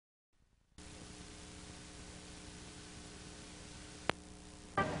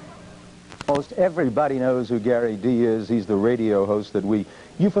Most everybody knows who Gary Dee is. He's the radio host that we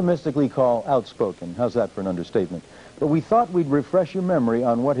euphemistically call outspoken. How's that for an understatement? But we thought we'd refresh your memory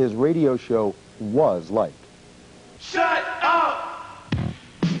on what his radio show was like. Shut up!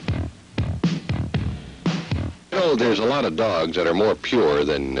 You know, there's a lot of dogs that are more pure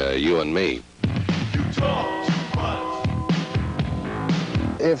than you and me. You talk too much.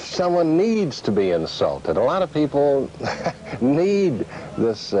 If someone needs to be insulted, a lot of people need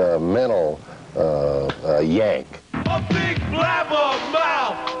this mental yank. A big blabber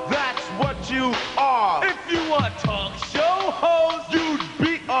mouth, that's what you are. If you want talk show host, you'd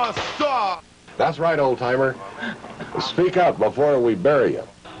be a star. That's right, old-timer. Speak up before we bury you.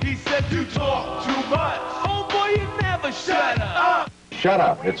 He said you talk too much. Oh boy, you never shut up. Shut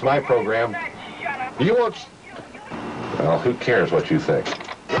up. It's my program. You won't... Well, who cares what you think?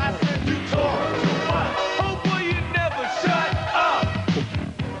 I said you talk too much. Oh boy, you never shut up.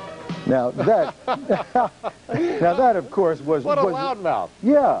 Now that of course was... What a loudmouth.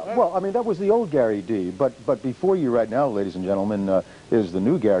 Yeah, well, I mean, that was the old Gary Dee. But before you right now, ladies and gentlemen, is the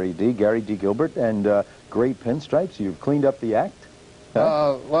new Gary Dee, Gary Dee Gilbert, and gray pinstripes. You've cleaned up the act?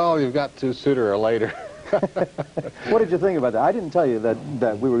 Well, you've got to sooner or later. What did you think about that? I didn't tell you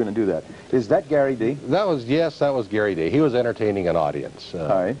that we were going to do that. Is that Gary Dee? Yes, that was Gary Dee. He was entertaining an audience. All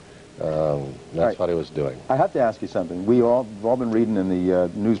right. That's what he was doing. I have to ask you something. We've all been reading in the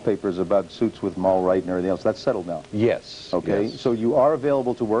newspapers about suits with Mulwright and everything else. That's settled now. Yes. Okay. Yes. So you are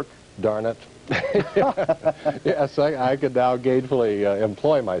available to work? Darn it. Yes, I could now gainfully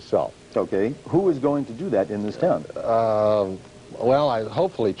employ myself. Okay. Who is going to do that in this town? Well,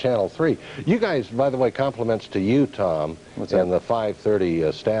 hopefully Channel 3. You guys, by the way, compliments to you, Tom, and the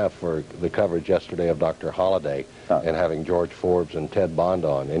 5:30 staff for the coverage yesterday of Dr. Holliday and having George Forbes and Ted Bond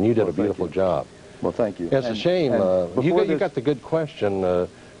on. And you did a beautiful job. Well, thank you. It's a shame. You got the good question.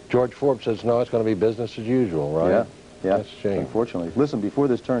 George Forbes says, no, it's going to be business as usual, right? Yeah. Yeah, that's a shame. Unfortunately. Listen, before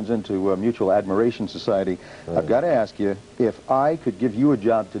this turns into a mutual admiration society, I've got to ask you, if I could give you a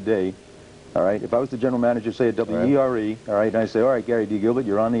job today, all right, if I was the general manager, say, at WERE, all right, and I say, all right, Gary Dee Gilbert,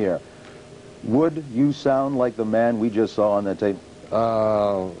 you're on the air, would you sound like the man we just saw on that tape?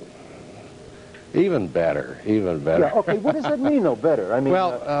 Even better, even better. Yeah, okay, what does that mean, though, better? I mean,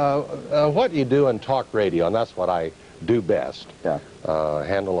 well, what you do in talk radio, and that's what I do best,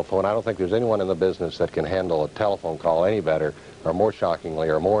 handle a phone. I don't think there's anyone in the business that can handle a telephone call any better, or more shockingly,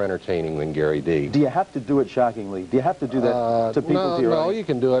 or more entertaining than Gary Dee. Do you have to do it shockingly? Do you have to do that to people to your No, you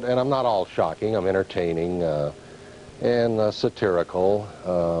can do it, and I'm not all shocking. I'm entertaining and satirical.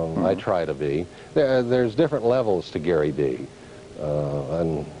 I try to be. There's different levels to Gary Dee,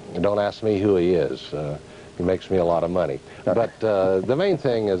 and don't ask me who he is. He makes me a lot of money. But the main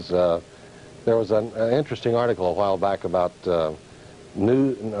thing is there was an interesting article a while back about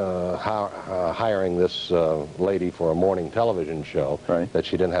hiring this lady for a morning television show that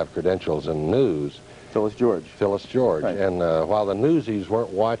she didn't have credentials in news. Phyllis George. Phyllis George. Right. And while the newsies weren't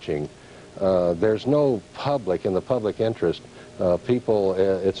watching, there's no public, in the public interest, people,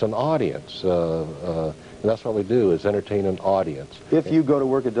 it's an audience. And that's what we do, is entertain an audience. If you go to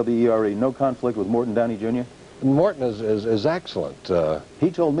work at WERE, no conflict with Morton Downey Jr.? Morton is excellent.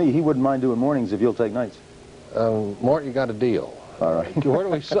 He told me he wouldn't mind doing mornings if you'll take nights. Morton, you got a deal. All right. Where do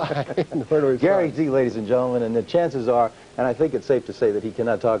we sign? Gary Dee, ladies and gentlemen, and the chances are, and I think it's safe to say that he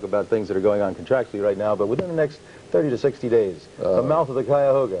cannot talk about things that are going on contractually right now, but within the next 30 to 60 days, the mouth of the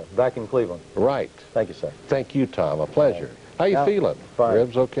Cuyahoga, back in Cleveland. Right. Thank you, sir. Thank you, Tom. A pleasure. How you feeling? Fine.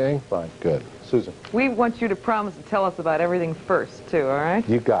 Ribs okay? Fine. Good. Susan. We want you to promise to tell us about everything first, too, all right?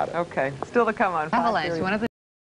 You got it. Okay. Still to come on Avalanche, one of the